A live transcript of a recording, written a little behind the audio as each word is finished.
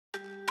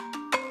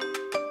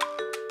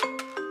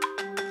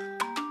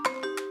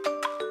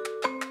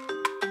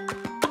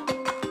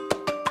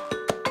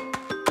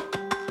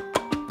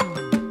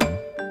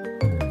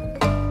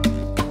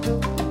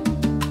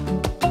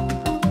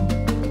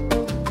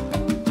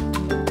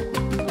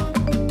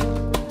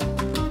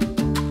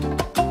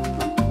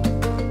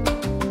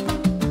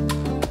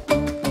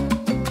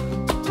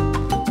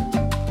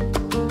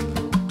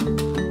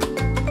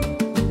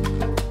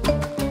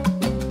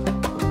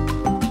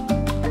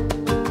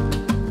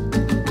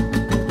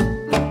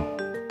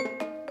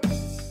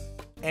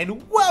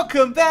and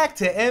welcome back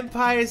to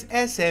Empires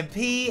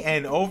SMP,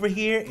 and over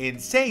here in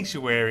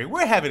Sanctuary.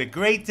 We're having a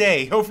great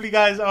day. Hopefully you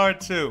guys are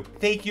too.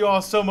 Thank you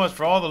all so much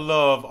for all the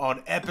love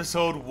on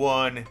episode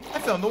 1. I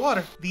fell in the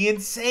water. The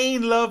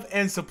insane love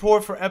and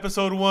support for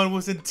episode 1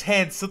 was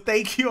intense, so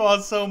thank you all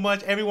so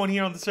much. Everyone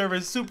here on the server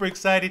is super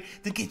excited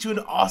to get you an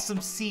awesome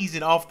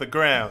season off the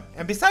ground.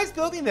 And besides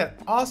building that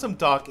awesome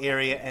dock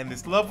area and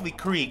this lovely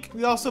creek,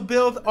 we also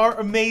build our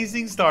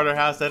amazing starter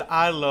house that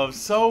I love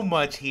so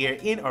much here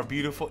in our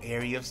beautiful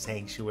area of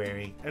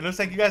Sanctuary. It looks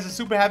like you guys are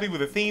super happy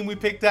with the theme we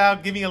picked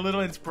out, giving a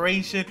little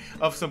inspiration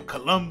of some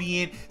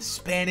Colombian,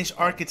 Spanish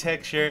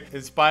architecture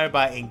inspired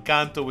by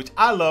Encanto, which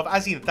I love.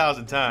 I've seen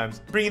 1,000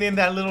 times. Bringing in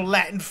that little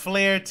Latin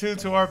flair too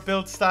to our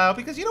build style,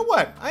 because you know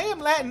what? I am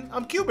Latin.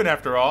 I'm Cuban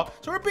after all.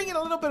 So we're bringing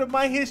a little bit of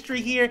my history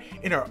here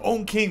in our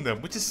own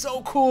kingdom, which is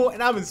so cool,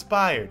 and I'm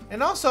inspired.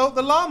 And also,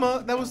 the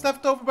llama that was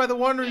left over by the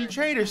wandering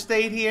trader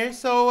stayed here.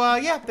 So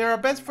yeah, they're our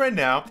best friend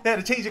now. They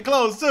had to change their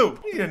clothes too.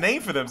 We need a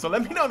name for them, so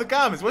let me know in the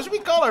comments. What should we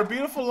call our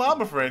beautiful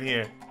llama friend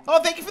here?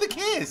 Oh, thank you for the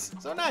kiss.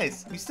 So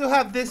nice. We still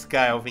have this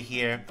guy over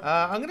here.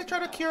 I'm gonna try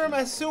to cure him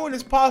as soon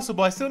as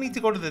possible. I still need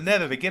to go to the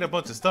nether to get a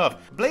bunch of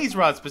stuff. Blaze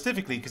rod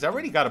specifically, because I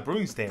already got a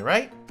brewing stand,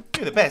 right?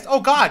 You're the best. Oh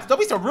God, don't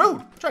be so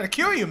rude. I'm trying to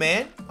cure you,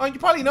 man. Oh, you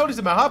probably noticed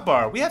in my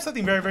hotbar, we have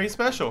something very, very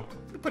special.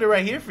 Let me put it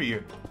right here for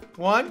you.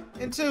 1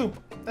 and 2.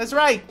 That's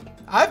right.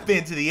 I've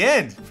been to the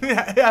end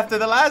after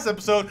the last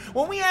episode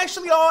when we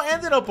actually all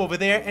ended up over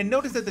there and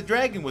noticed that the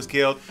dragon was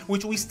killed,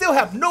 which we still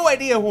have no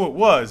idea who it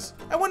was.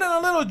 I went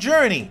on a little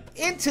journey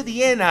into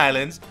the End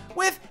Islands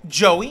with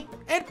Joey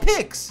and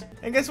Pix.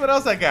 And guess what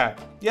else I got?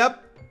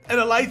 Yep, an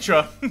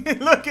elytra.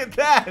 Look at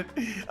that.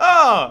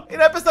 Oh,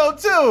 in episode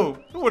 2.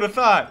 Who would have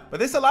thought? But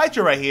this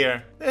elytra right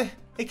here,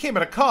 it came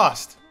at a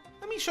cost.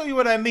 Let me show you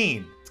what I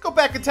mean. Go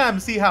back in time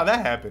and see how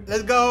that happened.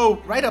 Let's go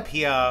right up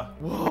here.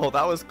 Whoa,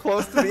 that was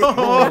close to me.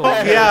 Oh,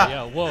 yeah.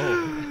 Yeah,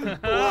 whoa.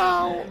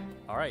 Wow.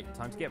 All right,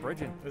 time to get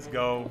bridging. Let's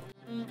go.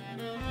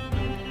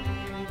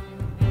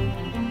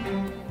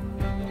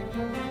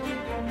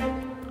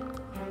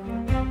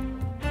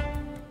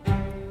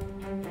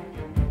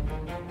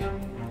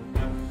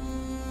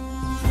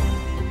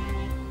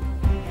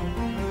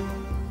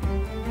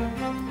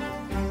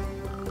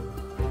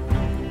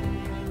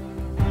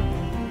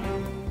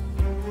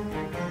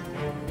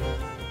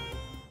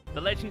 The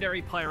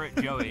legendary pirate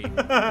Joey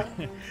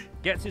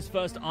gets his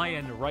first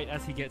iron right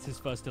as he gets his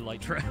first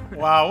elytra.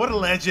 Wow, what a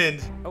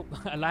legend. Oh,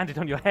 I landed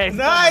on your head.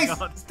 Nice! Oh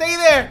my God. Stay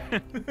there!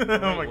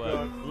 Oh my Great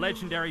work. God.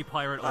 Legendary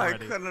pirate I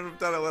already. couldn't have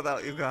done it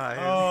without you guys.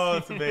 Oh,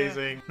 that's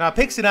amazing. Now,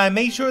 Pix and I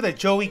made sure that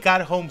Joey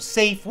got home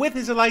safe with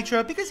his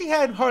elytra because he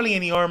had hardly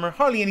any armor,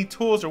 hardly any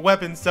tools or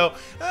weapons, so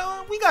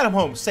we got him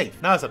home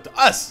safe. Now it's up to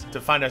us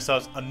to find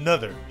ourselves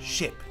another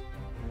ship.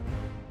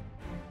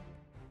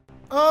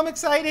 Oh, I'm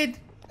excited.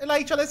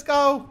 Elytra, let's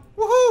go.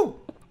 Woohoo!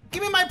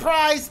 Give me my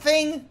prize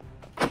thing.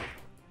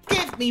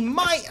 Give me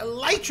my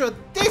elytra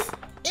this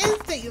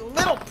instant, you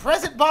little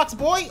present box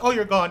boy. Oh,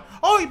 you're gone.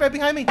 Oh, you're right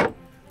behind me.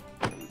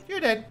 You're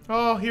dead.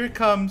 Oh, here it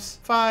comes.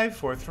 5,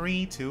 4,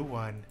 3, 2,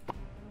 1.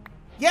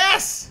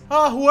 Yes!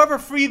 Oh, whoever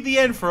freed the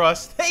end for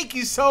us. Thank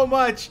you so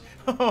much.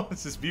 Oh,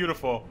 this is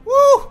beautiful.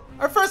 Woo!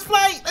 Our first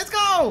flight. Let's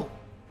go.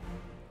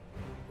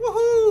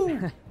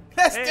 Woohoo!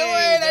 Let's do it!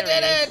 I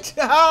did it!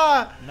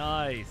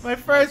 Nice. My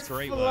first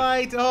great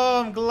flight.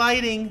 Oh, I'm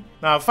gliding.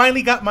 Now, I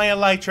finally got my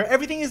elytra.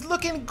 Everything is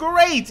looking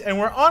great, and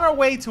we're on our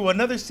way to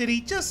another city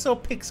just so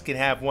Pix can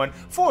have one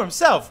for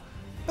himself.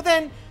 But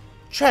then,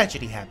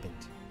 tragedy happened.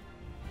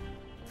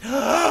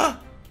 Help!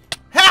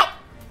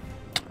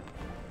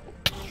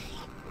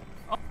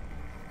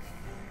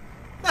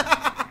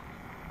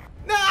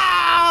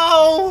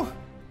 No!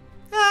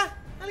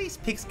 At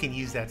least Pix can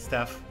use that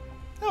stuff.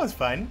 That was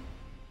fun.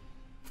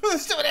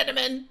 Stupid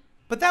Enderman!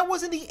 But that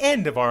wasn't the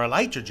end of our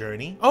elytra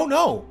journey. Oh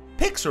no!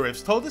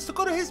 Pixlriffs told us to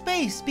go to his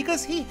base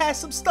because he has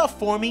some stuff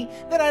for me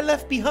that I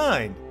left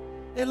behind.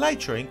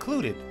 Elytra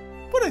included.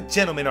 What a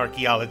gentleman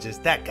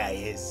archaeologist that guy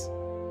is.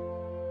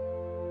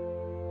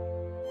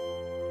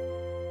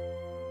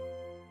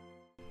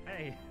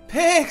 Hey.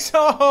 Pix!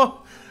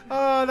 Oh,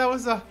 that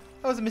was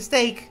a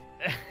mistake.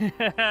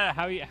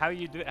 How you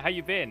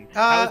been?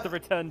 How was the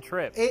return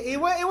trip? It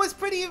was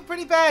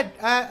pretty bad.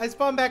 I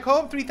spawned back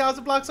home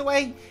 3,000 blocks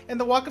away, and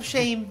the walk of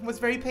shame was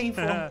very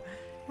painful.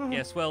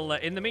 Yes, well,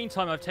 in the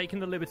meantime, I've taken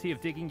the liberty of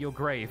digging your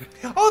grave.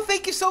 Oh,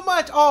 thank you so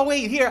much. Oh,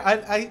 wait, here,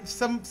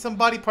 some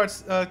body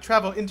parts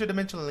travel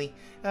interdimensionally.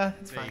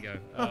 It's fine. There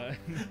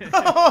you go.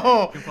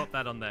 Oh. You can pop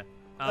that on there.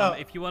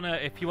 If you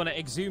wanna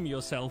exhume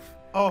yourself.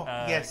 Oh,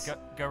 yes.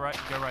 Go right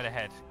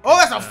ahead. Oh,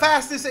 that's the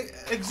fastest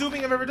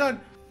exhuming I've ever done.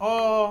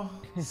 Oh,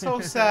 so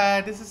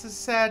sad. This is a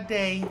sad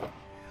day.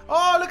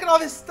 Oh, look at all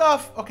this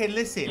stuff. Okay,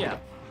 listen. Yeah.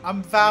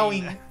 I'm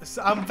vowing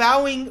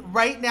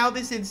right now,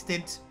 this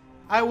instant,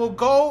 I will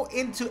go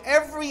into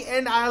every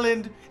end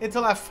island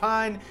until I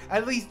find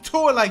at least 2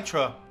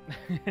 elytra.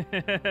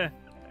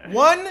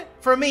 1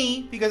 for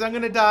me, because I'm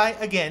gonna die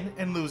again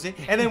and lose it,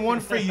 and then 1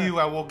 for you.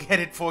 I will get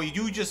it for you.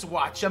 You just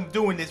watch. I'm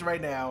doing this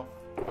right now.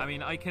 I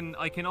mean, I can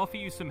offer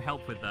you some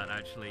help with that.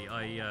 Actually,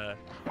 I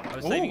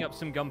was saving up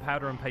some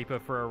gunpowder and paper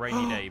for a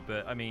rainy day.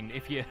 But I mean,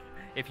 if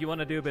you want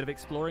to do a bit of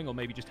exploring or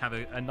maybe just have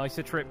a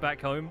nicer trip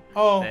back home,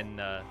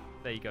 then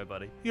there you go,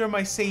 buddy. You're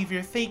my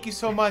savior. Thank you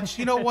so much.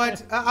 You know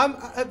what?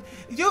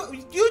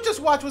 You just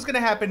watch what's gonna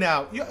happen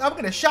now. I'm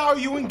gonna shower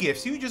you in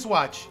gifts. You just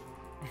watch.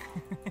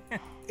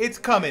 It's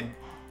coming.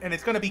 And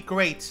it's gonna be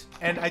great.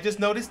 And I just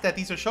noticed that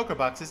these are shulker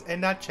boxes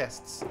and not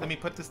chests. Let me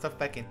put this stuff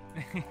back in.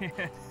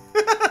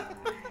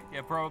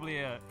 Yeah, probably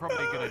a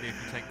good idea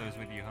if you take those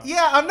with you, huh?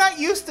 Yeah, I'm not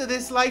used to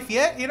this life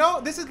yet. You know,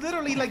 this is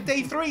literally like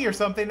day 3 or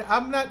something.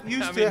 I'm not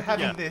used to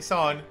having this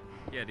on.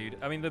 Yeah, dude.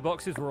 I mean, the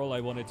boxes were all I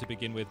wanted to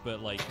begin with,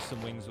 but like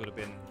some wings would have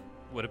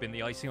been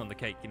the icing on the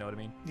cake. You know what I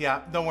mean?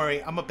 Yeah, don't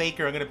worry. I'm a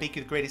baker. I'm gonna bake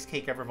you the greatest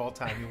cake ever of all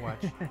time. You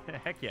watch.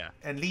 Heck yeah.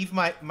 And leave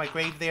my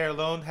grave there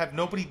alone. Have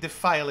nobody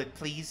defile it,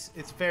 please.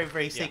 It's very,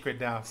 very sacred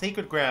now.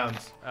 Sacred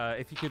grounds.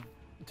 If you could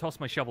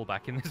toss my shovel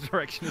back in this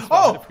direction as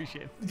well, I'd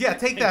appreciate it. Yeah,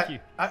 take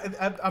that.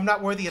 I'm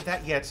not worthy of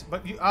that yet,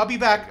 but I'll be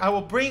back. I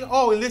will bring.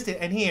 Oh, enlist it.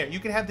 And here, you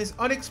can have this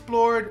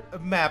unexplored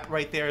map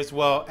right there as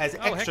well as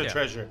extra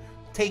treasure.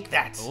 Take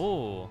that.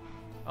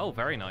 Oh,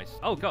 very nice.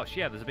 Oh gosh,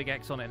 yeah, there's a big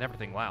X on it and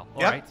everything. Wow.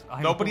 All right.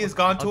 Nobody has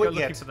gone to it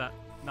yet. For that.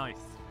 Nice.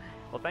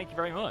 Well, thank you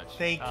very much.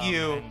 Thank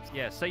you. And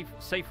yeah,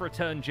 safe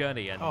return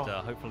journey, and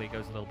hopefully it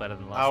goes a little better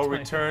than last time. I'll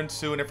return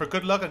soon, and for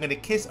good luck, I'm gonna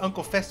kiss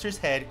Uncle Fester's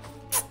head.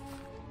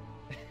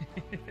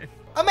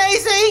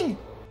 Amazing!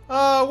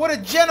 Oh, what a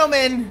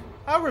gentleman!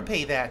 I'll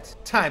repay that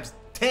times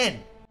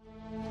 10.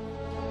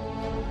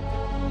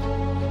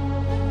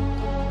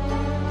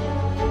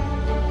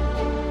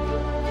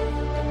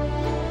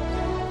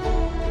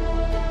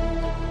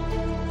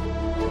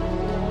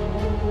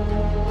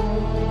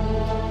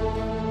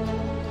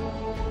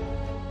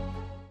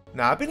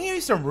 Now, I've been hearing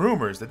some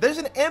rumors that there's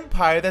an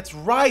empire that's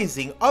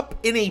rising up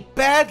in a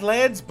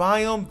Badlands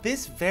biome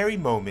this very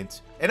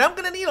moment. And I'm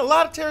gonna need a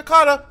lot of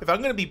terracotta if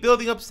I'm gonna be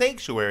building up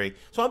Sanctuary.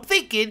 So I'm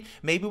thinking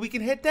maybe we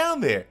can head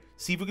down there,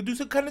 see if we can do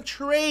some kind of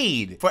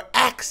trade for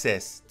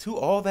access to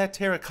all that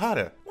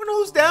terracotta. Wonder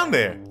who's down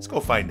there. Let's go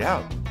find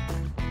out.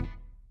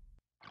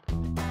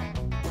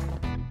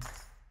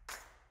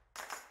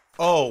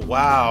 Oh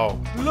wow,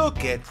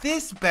 look at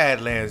this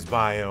Badlands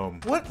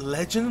biome. What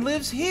legend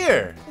lives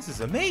here? This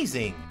is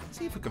amazing. Let's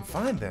see if we can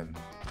find them.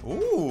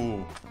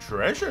 Ooh,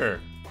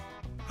 treasure.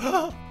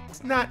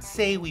 Let's not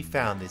say we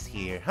found this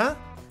here, huh?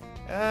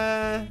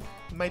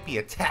 It might be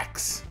a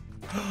tax.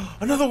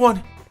 Another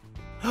one.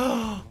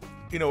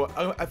 You know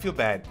what, I feel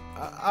bad.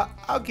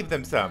 I'll give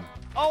them some.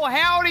 Oh,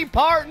 howdy,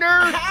 partner.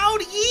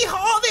 Howdy,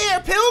 yeehaw there,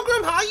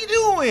 Pilgrim. How you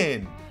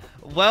doing?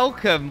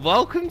 Welcome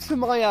to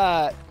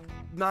my,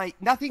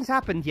 nothing's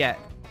happened yet.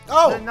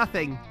 Oh,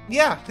 nothing.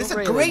 Yeah, this is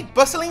a great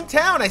bustling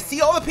town. I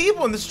see all the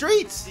people in the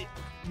streets.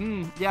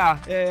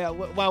 Yeah.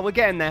 Well, we're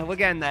getting there.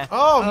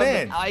 Oh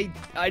man,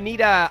 I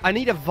need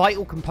a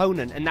vital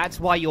component, and that's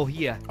why you're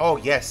here. Oh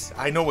yes,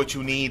 I know what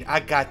you need. I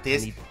got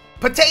this.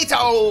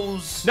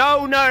 Potatoes.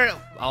 No.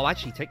 I'll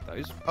actually take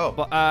those. Oh,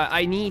 but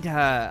I need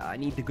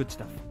the good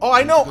stuff. Oh,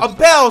 I know, a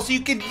bell so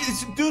you can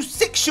do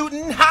 6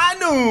 shooting high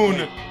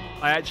noon.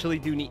 I actually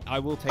do need. I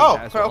will take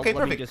that as well. Okay,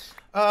 Let me perfect. just,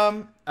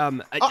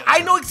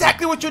 I know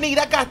exactly what you need.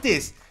 I got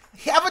this.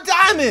 Have a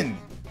diamond.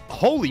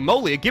 Holy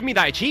moly! Give me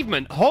that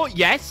achievement. Oh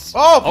yes.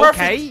 Oh, perfect.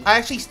 Okay. I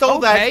actually stole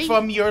that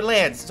from your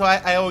lands, so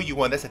I owe you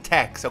one. That's a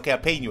tax. Okay,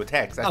 I'm paying you a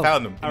tax. I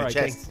found them in the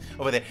chest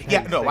over there.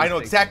 I know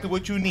exactly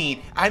what you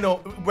need. I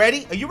know.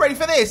 Ready? Are you ready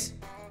for this?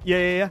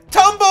 Yeah.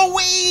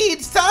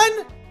 Tumbleweed,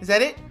 son. Is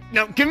that it?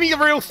 No, give me the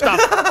real stuff.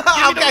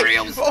 Give me the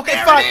real stuff. Okay,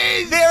 there fine.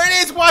 It is. There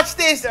it is. Watch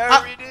this. There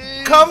it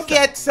is. Come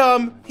get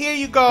some. Here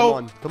you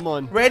go. Come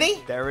on.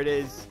 Ready? There it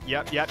is.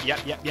 Yep.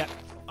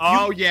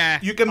 Oh, yeah.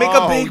 You can make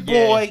a big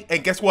boy.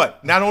 And guess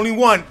what? Not only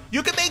one.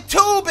 You can make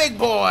 2 big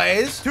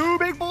boys. 2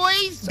 big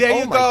boys? There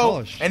you go.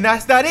 Gosh. And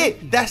that's not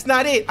it. That's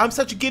not it. I'm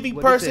such a giving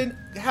person.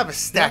 Have a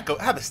stack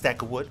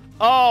of wood.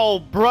 Oh,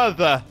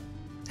 brother.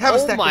 Have a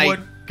stack of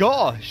wood.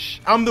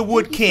 Gosh. I'm the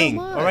wood king.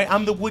 All right?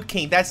 I'm the wood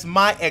king. That's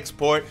my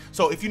export.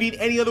 So if you need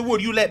any other wood,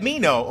 you let me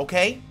know,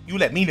 okay? You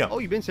let me know. Oh,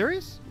 you been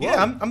serious?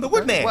 Yeah, I'm the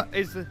wood man. What,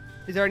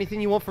 is there anything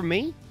you want from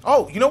me?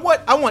 Oh, you know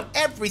what? I want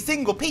every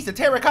single piece of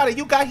terracotta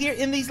you got here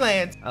in these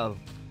lands. Oh.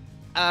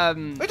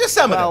 Or just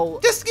some of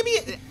them. Just give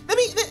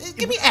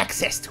me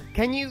access to it.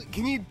 Can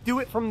you do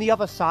it from the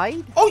other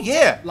side? Oh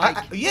yeah. Like,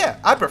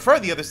 I prefer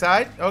the other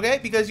side, okay?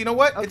 Because you know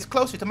what? Okay. It's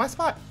closer to my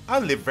spot. I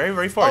live very,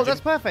 very far. Oh,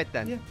 that's perfect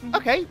then. Yeah.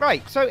 Okay,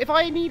 right. So if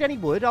I need any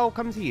wood, I'll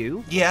come to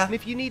you. Yeah. And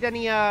if you need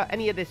any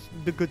of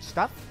the good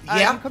stuff,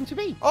 you come to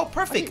me. Oh,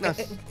 perfect.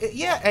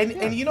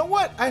 And you know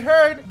what? I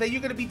heard that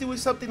you're gonna be doing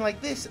something like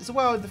this as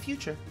well in the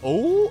future.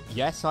 Oh,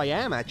 yes, I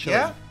am actually.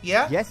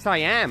 Yeah. Yes, I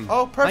am.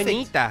 Oh, perfect. I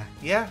need that.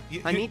 Yeah.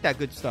 I need that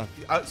good stuff.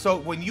 So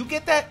when you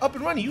get that up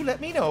and running, you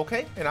let me know,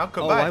 okay? And I'll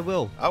come by. Oh, I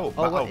will.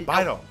 I'll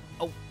buy it all.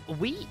 Oh, are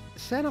we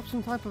set up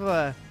some type of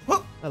a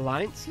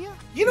alliance here?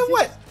 You know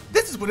what?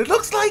 This is what it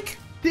looks like.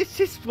 This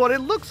is what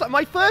it looks like.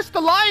 My first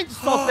alliance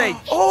sausage.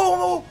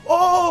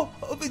 Oh,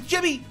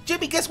 Jimmy,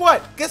 guess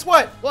what? Guess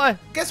what? What?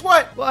 Guess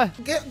what? What?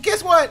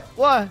 Guess what?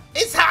 What?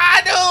 It's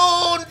high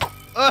noon.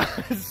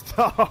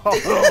 Stop.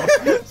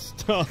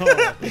 Stop.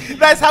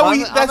 That's how we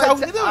do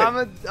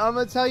it. I'm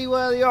gonna tell you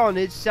early on.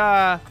 It's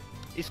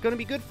gonna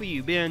be good for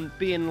you being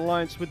in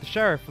alliance with the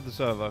sheriff of the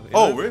server.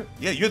 Oh, really?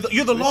 Yeah,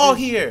 you're the law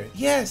here.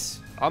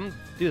 Yes.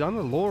 Dude, I'm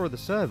the law of the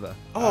server.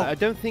 Oh. I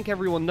don't think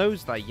everyone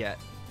knows that yet.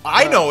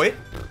 I know it.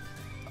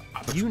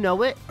 You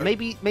know it?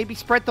 Maybe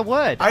spread the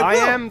word. I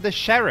will. am the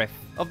sheriff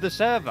of the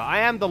server. I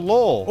am the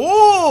law.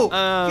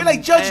 Oh, you're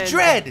like Judge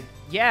Dredd.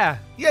 Yeah.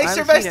 Yeah,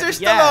 Sylvester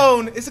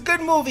Stallone. Yeah. It's a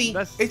good movie.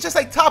 It's just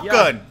like Top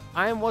Gun.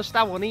 I haven't watched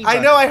that one either. I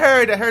know. I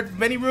heard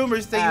many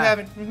rumors that you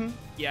haven't. Mm-hmm.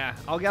 Yeah,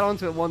 I'll get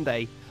onto it one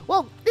day.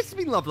 Well, this has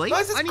been lovely. No,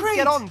 this is I need great. to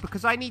get on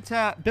because I need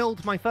to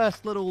build my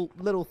first little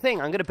thing.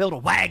 I'm gonna build a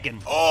wagon.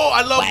 Oh,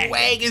 I love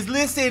wagons.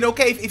 Listen,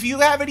 okay, if you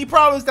have any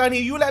problems down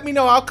here, you let me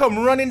know. I'll come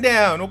running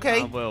down,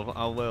 okay? I will.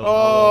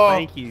 Oh,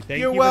 thank you.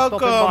 Thank you're you welcome.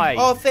 for stopping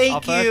by. Oh,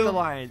 thank Our you. First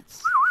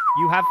alliance.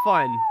 You have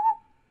fun.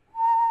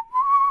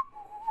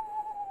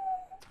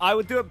 I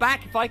would do it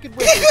back if I could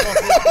whistle.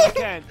 I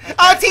can.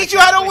 I'll teach you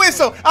how to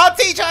whistle. I'll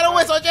teach you how to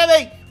whistle,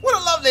 Jimmy.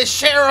 What a lovely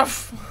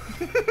sheriff.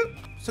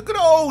 So good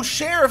old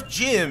Sheriff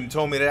Jim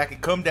told me that I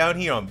could come down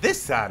here on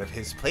this side of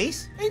his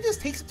place and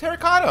just take some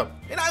terracotta.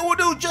 And I will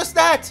do just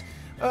that.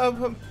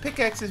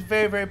 Pickaxe is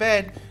very, very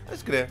bad. I'm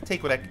just gonna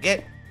take what I can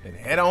get and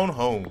head on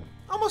home.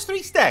 Almost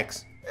 3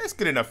 stacks. That's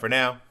good enough for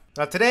now.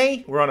 Now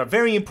today, we're on a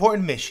very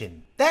important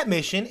mission. That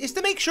mission is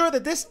to make sure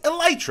that this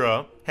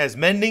elytra has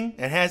mending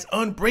and has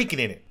unbreaking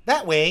in it.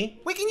 That way,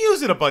 we can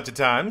use it a bunch of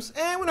times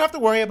and we don't have to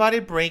worry about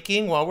it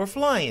breaking while we're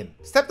flying.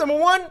 Step number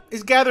 1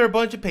 is gather a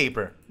bunch of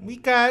paper. We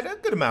got a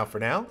good amount for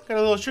now. Got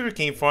a little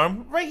sugarcane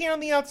farm right here on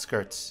the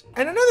outskirts.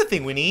 And another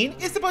thing we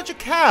need is a bunch of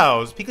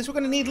cows because we're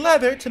gonna need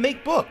leather to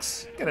make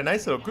books. Got a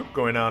nice little group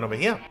going on over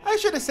here. I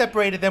should have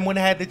separated them when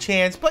I had the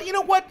chance, but you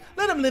know what?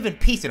 Let them live in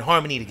peace and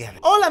harmony together.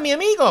 Hola, mi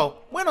amigo.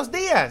 Buenos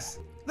dias.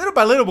 Little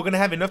by little, we're gonna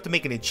have enough to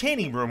make an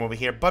enchanting room over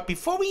here, but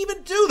before we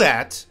even do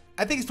that,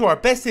 I think it's to our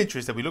best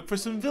interest that we look for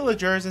some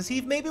villagers and see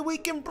if maybe we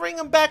can bring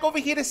them back over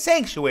here to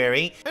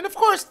Sanctuary. And of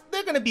course,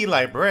 they're gonna be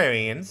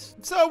librarians,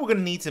 so we're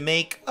gonna need to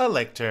make a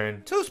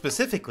lectern. 2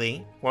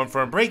 specifically, 1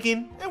 for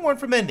unbreaking and 1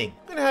 for mending.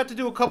 Gonna have to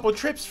do a couple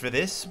trips for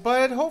this,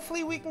 but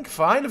hopefully we can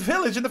find a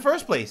village in the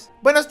first place.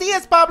 Buenos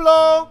dias,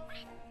 Pablo!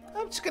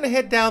 I'm just gonna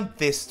head down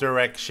this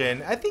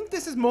direction. I think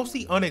this is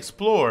mostly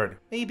unexplored.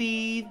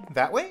 Maybe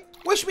that way?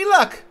 Wish me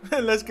luck.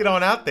 Let's get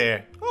on out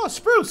there. Oh,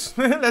 spruce.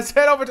 Let's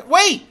head over to...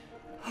 Wait!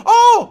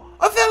 Oh,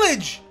 a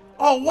village!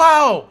 Oh,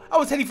 wow. I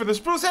was heading for the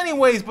spruce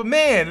anyways, but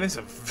man, there's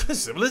a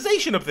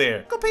civilization up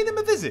there. Go pay them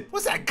a visit.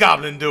 What's that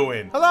goblin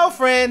doing? Hello,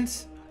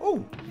 friends.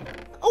 Oh,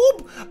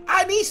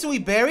 I need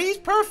sweet berries.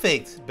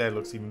 Perfect. That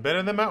looks even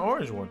better than my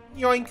orange one.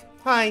 Yoink.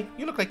 Hi,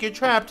 you look like you're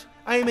trapped.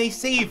 I am a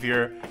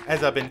savior,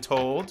 as I've been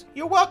told.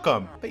 You're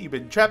welcome. Bet you've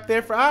been trapped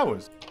there for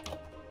hours.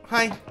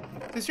 Hi, is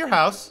this your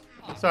house?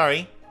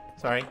 Sorry.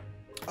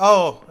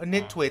 Oh, a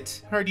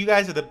nitwit. Heard you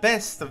guys are the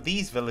best of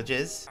these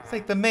villages. It's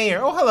like the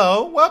mayor. Oh,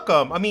 hello.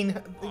 Welcome. I mean,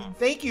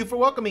 thank you for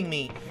welcoming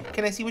me.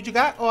 Can I see what you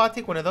got? Oh, I'll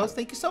take one of those.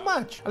 Thank you so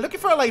much. I'm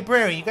looking for a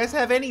librarian. You guys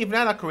have any? If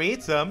not, I'll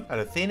create some out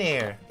of thin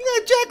air. You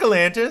got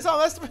jack-o'-lanterns.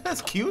 Oh,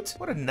 that's cute.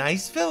 What a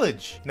nice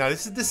village. Now,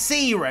 this is the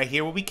sea right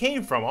here where we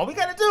came from. All we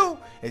gotta do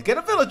is get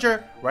a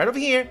villager right over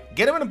here,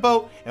 get him in a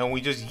boat, and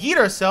we just yeet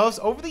ourselves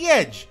over the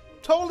edge.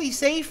 Totally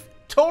safe,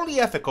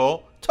 totally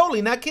ethical,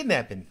 totally not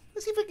kidnapping.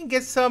 Let's see if we can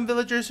get some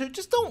villagers who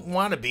just don't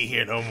want to be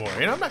here no more.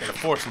 You know, I'm not going to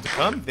force them to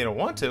come if they don't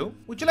want to.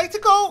 Would you like to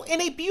go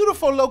in a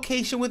beautiful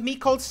location with me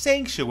called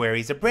Sanctuary?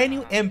 It's a brand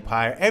new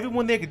empire.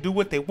 Everyone there can do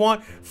what they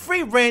want.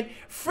 Free rent,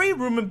 free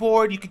room and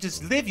board. You can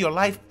just live your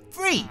life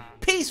free,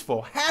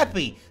 peaceful,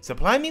 happy.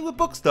 Supply me with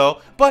books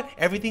though, but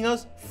everything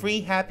else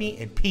free, happy,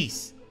 and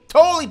peace.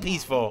 Totally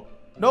peaceful.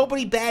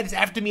 Nobody bad is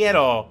after me at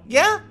all.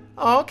 Yeah?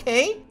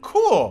 Okay,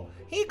 cool.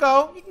 Here you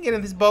go. You can get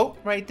in this boat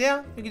right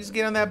there. You can just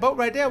get on that boat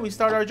right there. We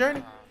start our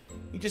journey.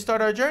 You just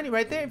start our journey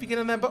right there if you get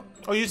on that boat.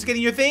 Oh, you're just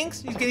getting your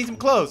things? You're just getting some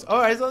clothes. All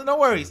right, so no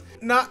worries.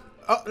 Not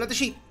the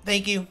sheep.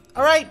 Thank you.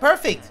 All right,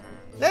 perfect.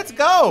 Let's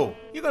go.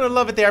 You're going to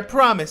love it there, I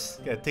promise.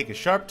 Got to take a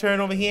sharp turn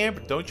over here,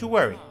 but don't you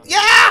worry.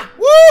 Yeah!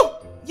 Woo!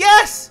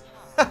 Yes!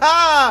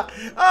 Haha!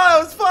 Oh, that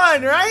was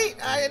fun, right?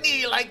 I knew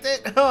you liked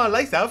it. Oh,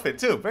 nice outfit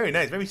too. Very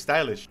nice, very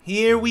stylish.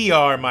 Here we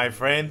are, my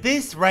friend.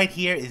 This right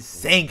here is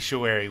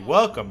Sanctuary.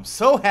 Welcome.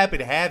 So happy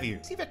to have you.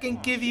 See if I can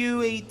give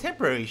you a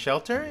temporary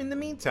shelter. In the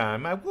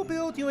meantime, I will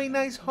build you a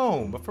nice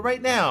home. But for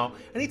right now,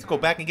 I need to go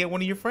back and get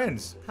one of your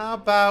friends. How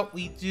about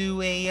we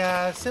do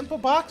a simple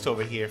box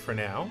over here for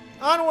now?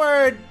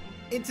 Onward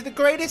into the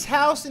greatest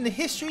house in the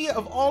history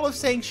of all of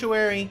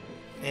Sanctuary.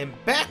 And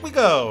back we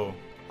go.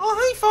 Oh,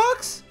 hi,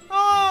 Fox.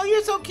 Oh,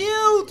 you're so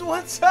cute.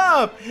 What's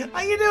up?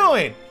 How you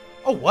doing?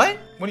 Oh, what?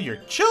 One of your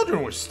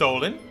children was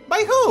stolen?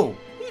 By who?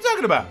 What are you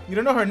talking about? You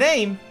don't know her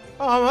name?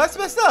 Oh, that's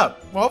messed up.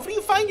 Well, hopefully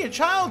you find your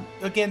child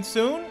again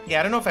soon.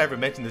 Yeah, I don't know if I ever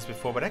mentioned this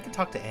before, but I can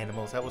talk to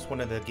animals. That was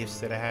one of the gifts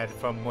that I had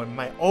from when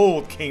my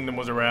old kingdom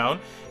was around.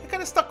 It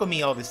kind of stuck with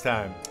me all this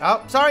time.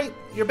 Oh, sorry,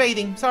 you're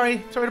bathing.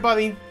 Sorry to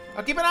bother you.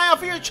 I'll keep an eye out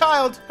for your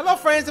child. Hello,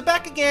 friends, I'm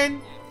back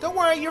again. Don't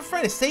worry, your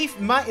friend is safe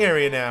in my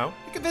area now.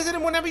 You can visit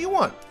him whenever you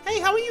want. Hey,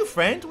 how are you,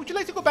 friend? Would you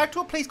like to go back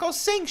to a place called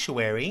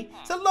Sanctuary?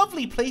 It's a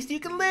lovely place that you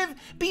can live,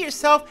 be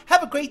yourself,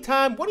 have a great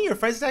time. One of your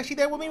friends is actually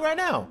there with me right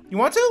now. You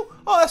want to?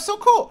 Oh, that's so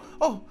cool.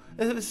 Oh,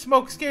 the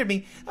smoke scared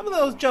me. I'm a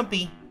little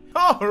jumpy.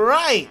 All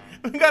right,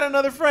 we got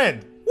another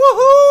friend.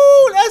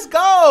 Woohoo! Let's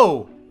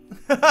go!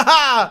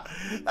 That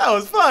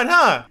was fun,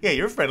 huh? Yeah,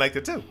 your friend liked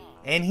it too.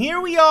 And here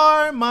we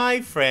are,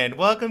 my friend.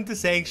 Welcome to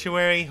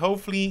Sanctuary.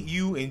 Hopefully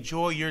you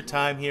enjoy your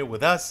time here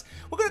with us.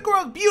 We're gonna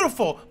grow a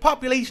beautiful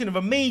population of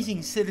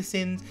amazing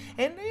citizens,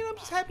 and I'm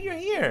just happy you're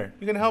here.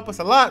 You're gonna help us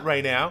a lot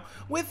right now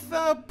with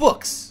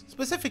books,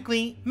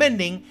 specifically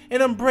mending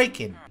and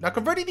unbreaking. Now,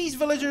 converting these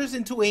villagers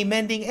into a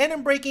mending and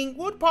unbreaking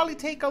would probably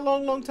take a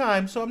long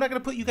time, so I'm not gonna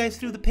put you guys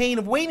through the pain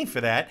of waiting for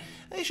that.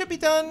 It should be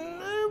done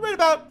right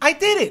about. I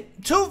did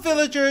it! 2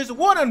 villagers,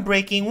 1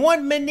 unbreaking,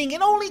 1 mending.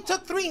 It only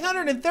took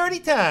 330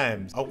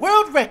 times. A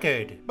world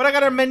record. But I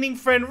got our mending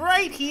friend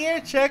right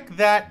here. Check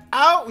that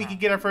out. We can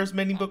get our first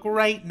mending book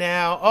right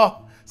now.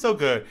 Oh, so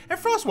good. And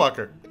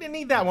Frostwalker. We didn't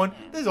need that one.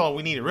 This is all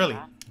we needed, really.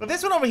 But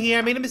this one over here,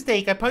 I made a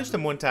mistake. I punched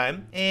him one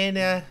time, and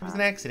it was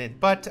an accident.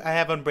 But I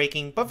have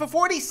unbreaking, but for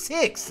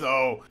 46,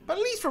 though. But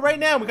at least for right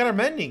now, we got our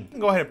mending. We can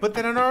go ahead and put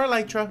that on our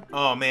elytra.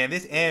 Oh man,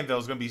 this anvil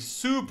is gonna be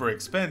super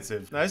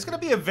expensive. Now, it's gonna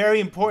be a very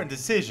important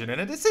decision, and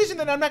a decision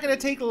that I'm not gonna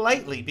take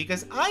lightly,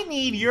 because I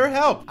need your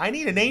help. I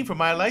need a name for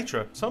my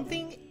elytra.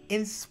 Something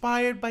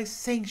inspired by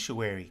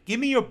Sanctuary. Give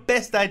me your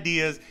best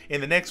ideas.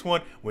 In the next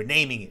one, we're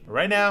naming it.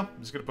 Right now, I'm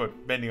just gonna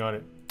put bending on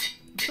it.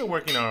 Still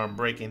working on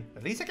breaking.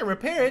 At least I can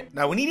repair it.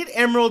 Now, we needed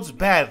emeralds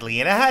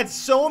badly, and I had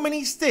so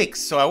many sticks,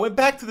 so I went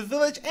back to the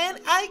village and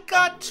I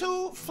got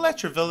 2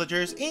 Fletcher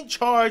villagers in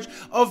charge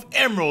of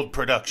emerald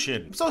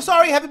production. I'm so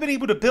sorry I haven't been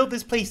able to build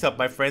this place up,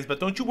 my friends, but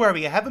don't you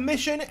worry, I have a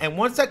mission, and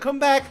once I come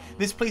back,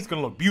 this place is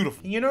gonna look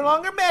beautiful. And you're no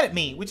longer mad at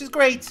me, which is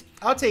great.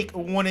 I'll take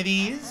one of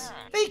these.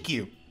 Thank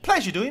you.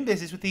 Pleasure doing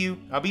business with you.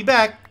 I'll be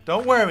back.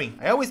 Don't worry.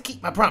 I always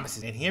keep my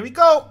promises. And here we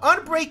go.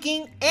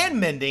 Unbreaking and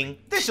mending.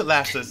 This should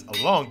last us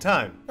a long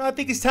time. Now I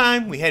think it's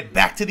time we head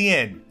back to the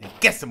end and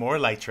get some more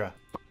elytra.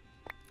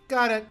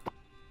 Got it.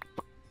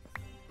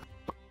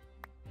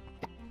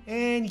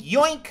 And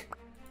yoink.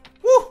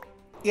 Woo!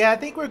 Yeah, I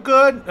think we're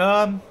good.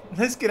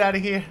 Let's get out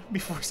of here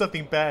before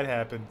something bad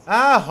happens.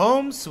 Ah,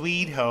 home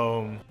sweet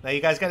home. Now you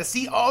guys gotta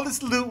see all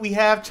this loot we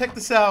have. Check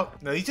this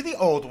out. Now these are the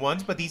old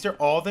ones, but these are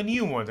all the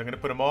new ones. I'm gonna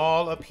put them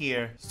all up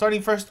here.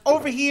 Starting first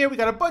over here, we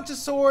got a bunch of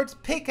swords,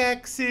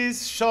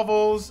 pickaxes,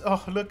 shovels.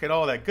 Oh, look at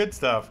all that good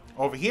stuff.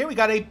 Over here, we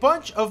got a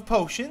bunch of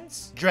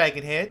potions,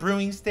 dragon head,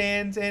 brewing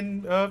stands,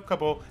 and a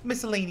couple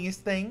miscellaneous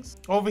things.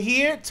 Over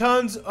here,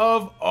 tons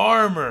of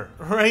armor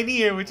right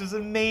here, which is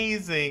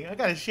amazing. I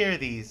gotta share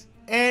these.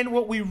 And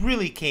what we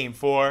really came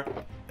for,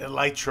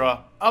 elytra,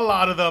 a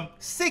lot of them,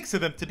 6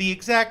 of them to be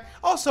exact.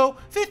 Also,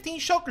 15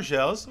 shulker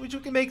shells, which we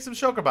can make some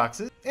shulker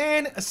boxes,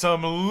 and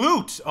some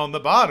loot on the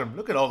bottom.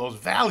 Look at all those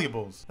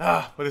valuables.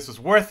 Ah, but this was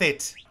worth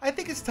it. I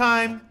think it's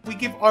time we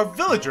give our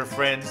villager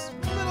friends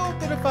a little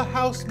bit of a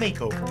house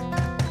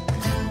makeover.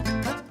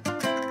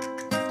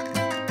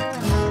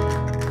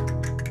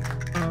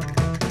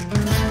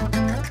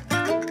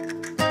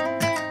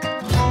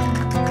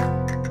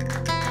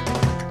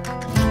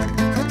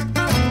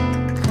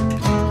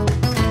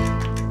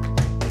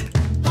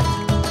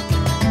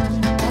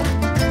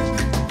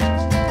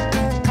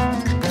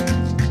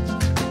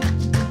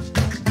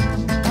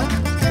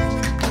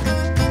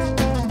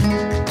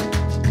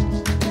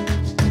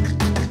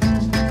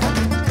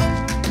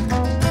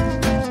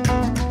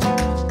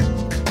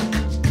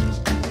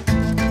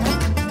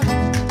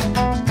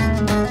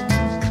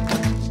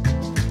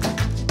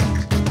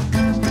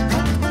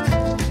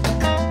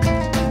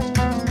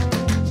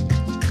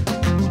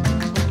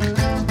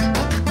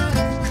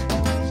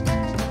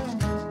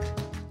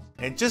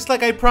 And just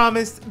like I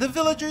promised, the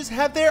villagers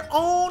have their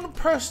own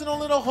personal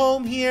little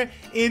home here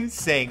in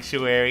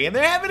Sanctuary. And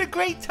they're having a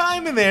great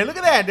time in there. Look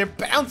at that. They're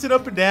bouncing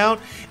up and down.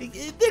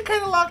 They're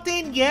kind of locked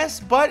in, yes,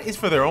 but it's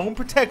for their own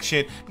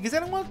protection because I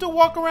don't want them to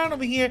walk around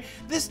over here.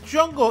 This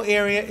jungle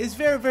area is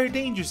very, very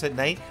dangerous at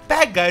night.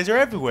 Bad guys are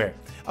everywhere.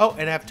 Oh,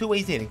 and I have 2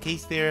 ways in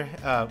case they're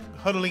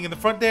huddling in the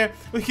front there.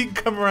 We can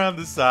come around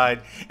the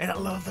side. And I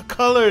love the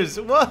colors.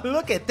 Well,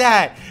 look at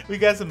that. We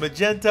got some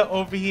magenta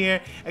over here.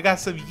 I got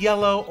some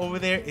yellow over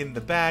there in the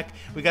back.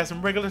 We got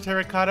some regular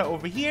terracotta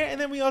over here. And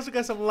then we also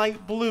got some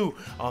light blue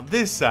on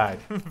this side.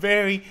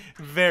 Very,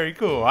 very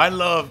cool. I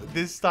love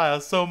this style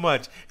so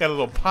much. Got a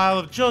little pile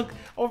of junk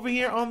over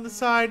here on the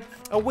side.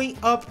 A way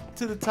up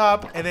to the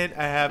top. And then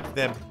I have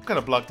them kind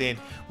of blocked in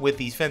with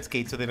these fence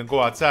gates so they don't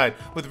go outside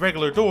with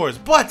regular doors.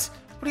 But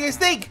what do you guys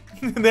think?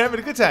 They're having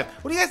a good time.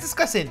 What are you guys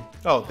discussing?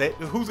 Oh,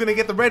 who's gonna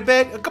get the red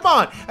bed? Come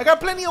on, I got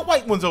plenty of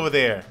white ones over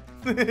there.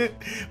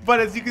 But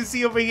as you can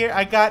see over here,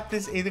 I got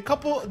this in a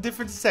couple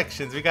different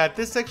sections. We got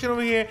this section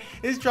over here.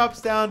 This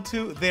drops down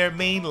to their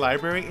main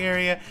library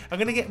area. I'm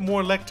gonna get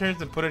more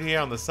lecterns and put it here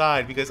on the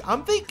side because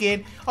I'm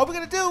thinking all we're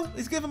gonna do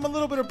is give them a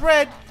little bit of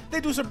bread. They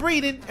do some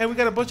breeding, and we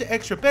got a bunch of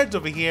extra beds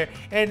over here.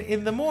 And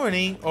in the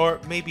morning, or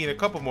maybe in a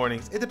couple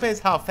mornings, it depends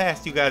how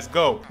fast you guys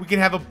go, we can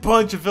have a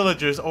bunch of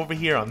villagers over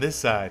here on this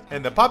side.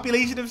 And the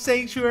population of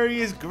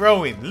Sanctuary is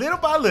growing little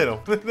by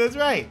little. That's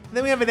right. And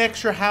then we have an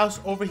extra house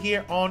over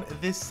here on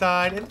this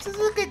side. And this is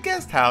like a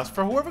guest house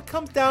for whoever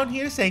comes down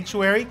here to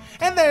Sanctuary,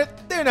 and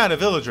they're not a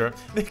villager.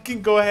 They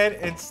can go ahead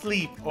and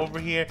sleep over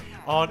here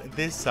on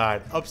this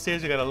side.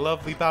 Upstairs, we got a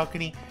lovely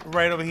balcony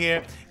right over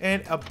here,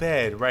 and a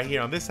bed right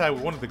here on this side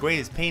with one of the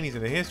greatest paintings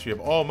in the history of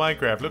all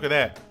Minecraft. Look at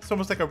that. It's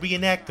almost like a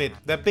reenactment.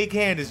 That big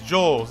hand is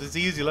Joel's. It's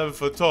easy 11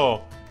 foot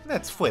tall. And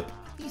that's Flip.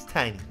 He's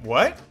tiny.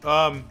 What?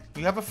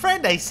 You have a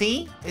friend, I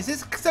see. Is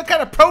this some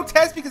kind of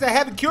protest because I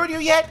haven't cured you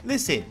yet?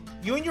 Listen,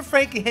 you and your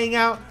friend can hang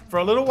out for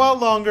a little while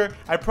longer.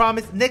 I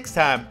promise next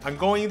time I'm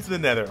going into the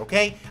nether,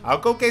 okay? I'll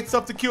go get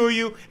stuff to cure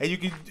you, and you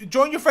can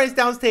join your friends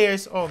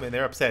downstairs. Oh man,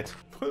 they're upset.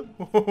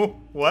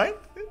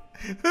 What?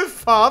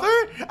 Father?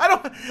 I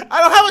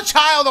don't have a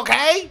child,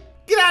 okay?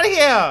 Get out of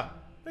here.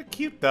 They're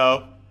cute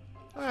though.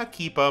 I'll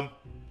keep them.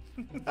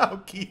 I'll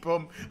keep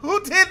them.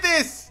 Who did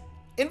this?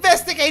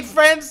 Investigate,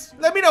 friends.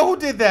 Let me know who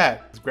did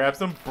that. Let's grab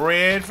some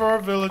bread for our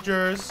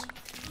villagers.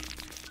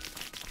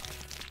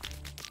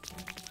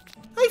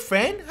 Hey,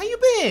 friend. How you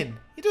been?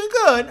 You doing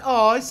good?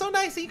 Oh, it's so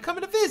nice that you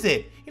coming to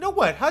visit. You know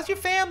what? How's your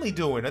family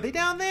doing? Are they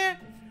down there?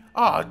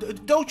 Oh,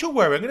 don't you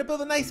worry. I'm going to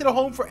build a nice little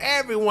home for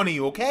every one of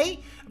you, okay?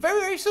 Very,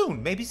 very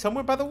soon. Maybe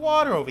somewhere by the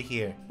water over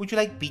here. Would you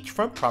like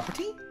beachfront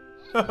property?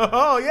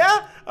 Oh,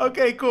 yeah?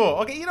 Okay, cool.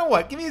 Okay, you know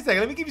what? Give me a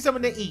second. Let me give you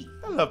something to eat.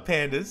 I love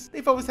pandas.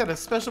 They've always had a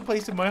special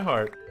place in my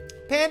heart.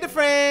 Panda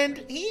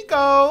friend, here you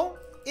go.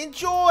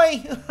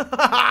 Enjoy.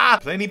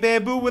 Plenty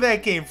bamboo where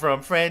that came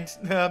from, friend.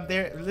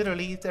 There,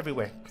 literally, it's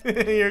everywhere.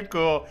 You're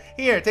cool.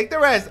 Here, take the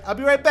rest. I'll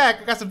be right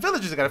back. I got some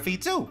villagers I gotta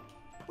feed, too.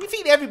 We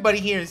feed everybody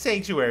here in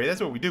Sanctuary.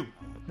 That's what we do.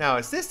 Now,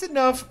 is this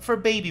enough for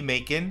baby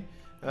making?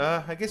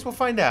 I guess we'll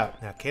find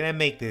out. Now, can I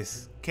make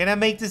this? Can I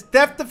make this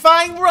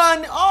death-defying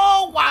run?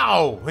 Oh,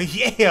 wow.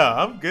 Yeah,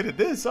 I'm good at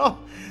this. Oh,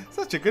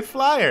 such a good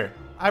flyer.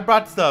 I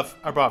brought stuff.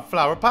 I brought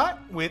flower pot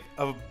with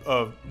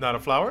not a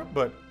flower,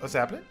 but a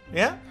sapling.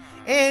 Yeah.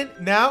 And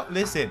now,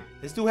 listen.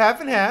 Let's do half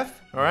and half.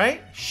 All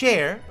right.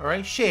 Share. All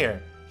right.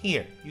 Share.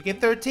 Here. You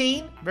get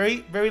 13.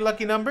 Very, very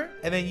lucky number.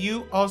 And then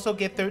you also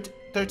get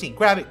 13.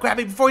 Grab it. Grab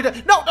it before you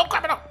do. No, don't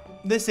grab it up.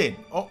 Listen.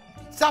 Oh,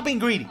 stop being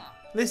greedy.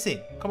 Listen.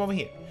 Come over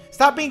here.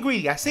 Stop being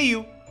greedy. I see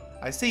you.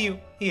 I see you.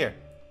 Here.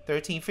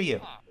 13 for you.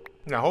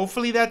 Now,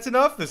 hopefully that's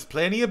enough. There's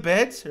plenty of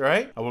beds,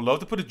 right? I would love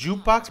to put a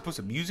jukebox and put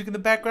some music in the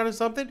background or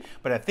something,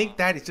 but I think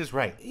that is just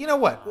right. You know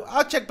what?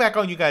 I'll check back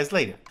on you guys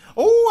later.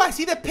 Oh, I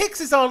see that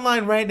Pix is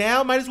online right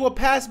now. Might as well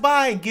pass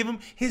by and give him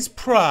his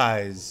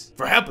prize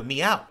for helping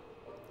me out.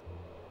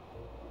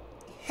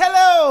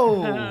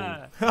 Hello!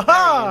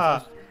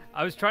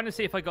 I was trying to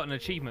see if I got an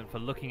achievement for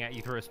looking at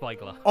you through a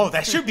spyglass. Oh,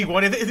 that should be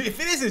one. If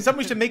it isn't,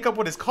 somebody should make up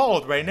what it's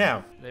called right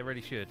now. They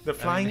really should. The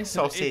flying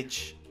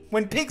sausage.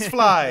 When pigs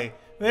fly.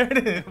 There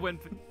it is.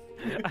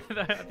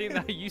 I think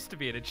that used to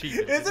be an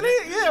achievement. Isn't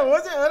it? Yeah,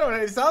 was it? I don't know.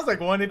 It sounds like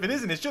one. If it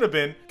isn't, it should have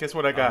been. Guess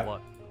what I got?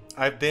 What?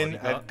 I've been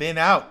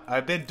out.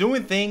 I've been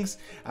doing things.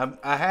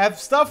 I have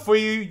stuff for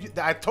you.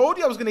 I told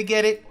you I was gonna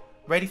get it.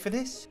 Ready for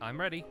this? I'm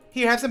ready.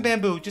 Here, have some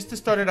bamboo just to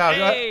start it out.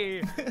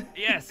 Hey!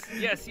 Yes.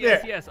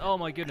 Oh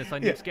my goodness, I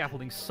need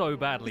scaffolding so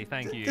badly.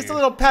 Thank you. Just a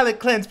little palate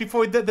cleanse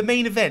before the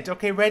main event.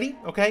 Okay, ready?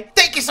 Okay.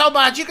 Thank you so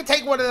much. You can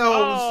take one of those.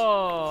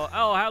 Oh,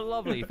 how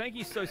lovely. Thank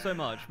you so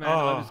much, man.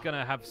 I was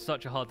gonna have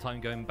such a hard time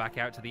going back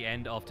out to the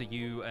end after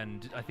you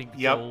and I think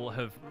Joel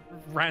have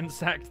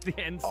ransacked the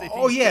end city.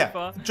 Oh yeah. So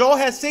far. Joel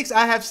has 6.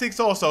 I have 6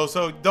 also.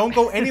 So don't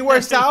go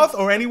anywhere south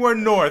or anywhere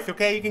north.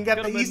 Okay, you can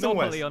get the east and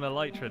west. On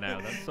Elytra now.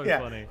 That's so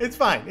funny. It's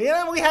fine. You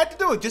know, we had to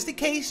do it just in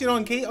case,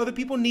 in case other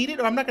people need it.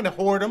 Or I'm not going to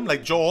hoard them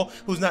like Joel,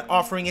 who's not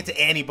offering it to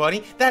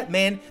anybody. That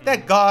man,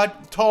 that god,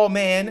 tall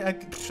man, I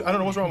don't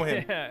know what's wrong with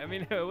him. Yeah, I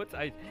mean,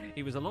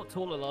 he was a lot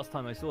taller last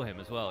time I saw him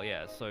as well,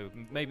 yeah. So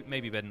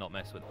maybe better not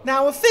mess with him.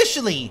 Now,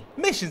 officially,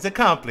 mission's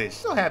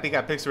accomplished. So happy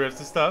got Pixlriffs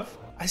and stuff.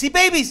 I see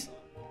babies.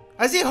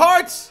 I see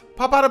hearts.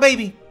 Pop out a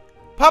baby.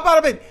 Pop out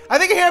a baby. I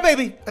think I hear a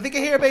baby. I think I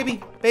hear a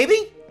baby.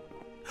 Baby?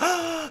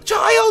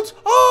 Child!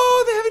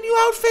 Oh, they have a new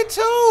outfit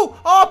too!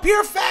 Oh,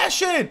 pure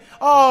fashion!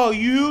 Oh,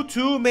 you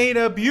two made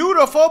a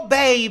beautiful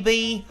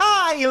baby!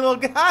 Hi, little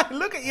guy!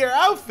 Look at your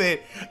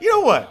outfit! You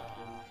know what?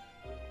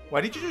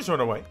 Why did you just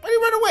run away? Why did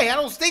you run away? I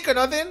don't stink or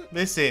nothing!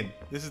 Listen,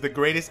 this is the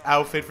greatest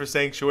outfit for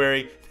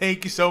Sanctuary.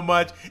 Thank you so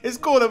much. It's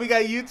cool that we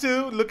got you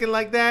two looking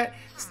like that.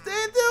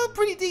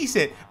 pretty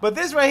decent. But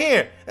this right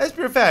here, that's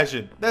pure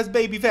fashion. That's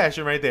baby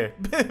fashion right there.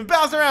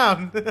 Bounce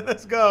around.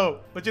 Let's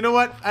go. But you know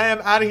what? I am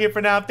out of here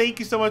for now. Thank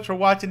you so much for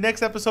watching.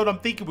 Next episode, I'm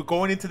thinking we're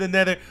going into the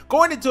Nether,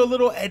 going into a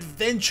little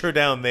adventure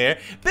down there,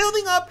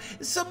 building up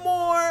some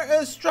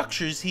more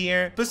structures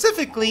here.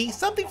 Specifically,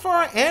 something for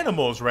our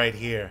animals right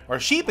here. Our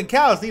sheep and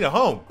cows need a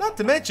home. Not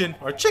to mention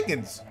our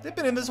chickens. They've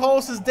been in this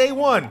hole since day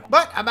one.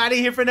 But I'm out of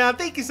here for now.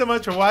 Thank you so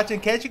much for watching.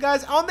 Catch you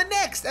guys on the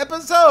next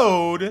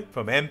episode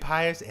from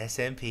Empires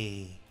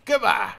SMP. Goodbye.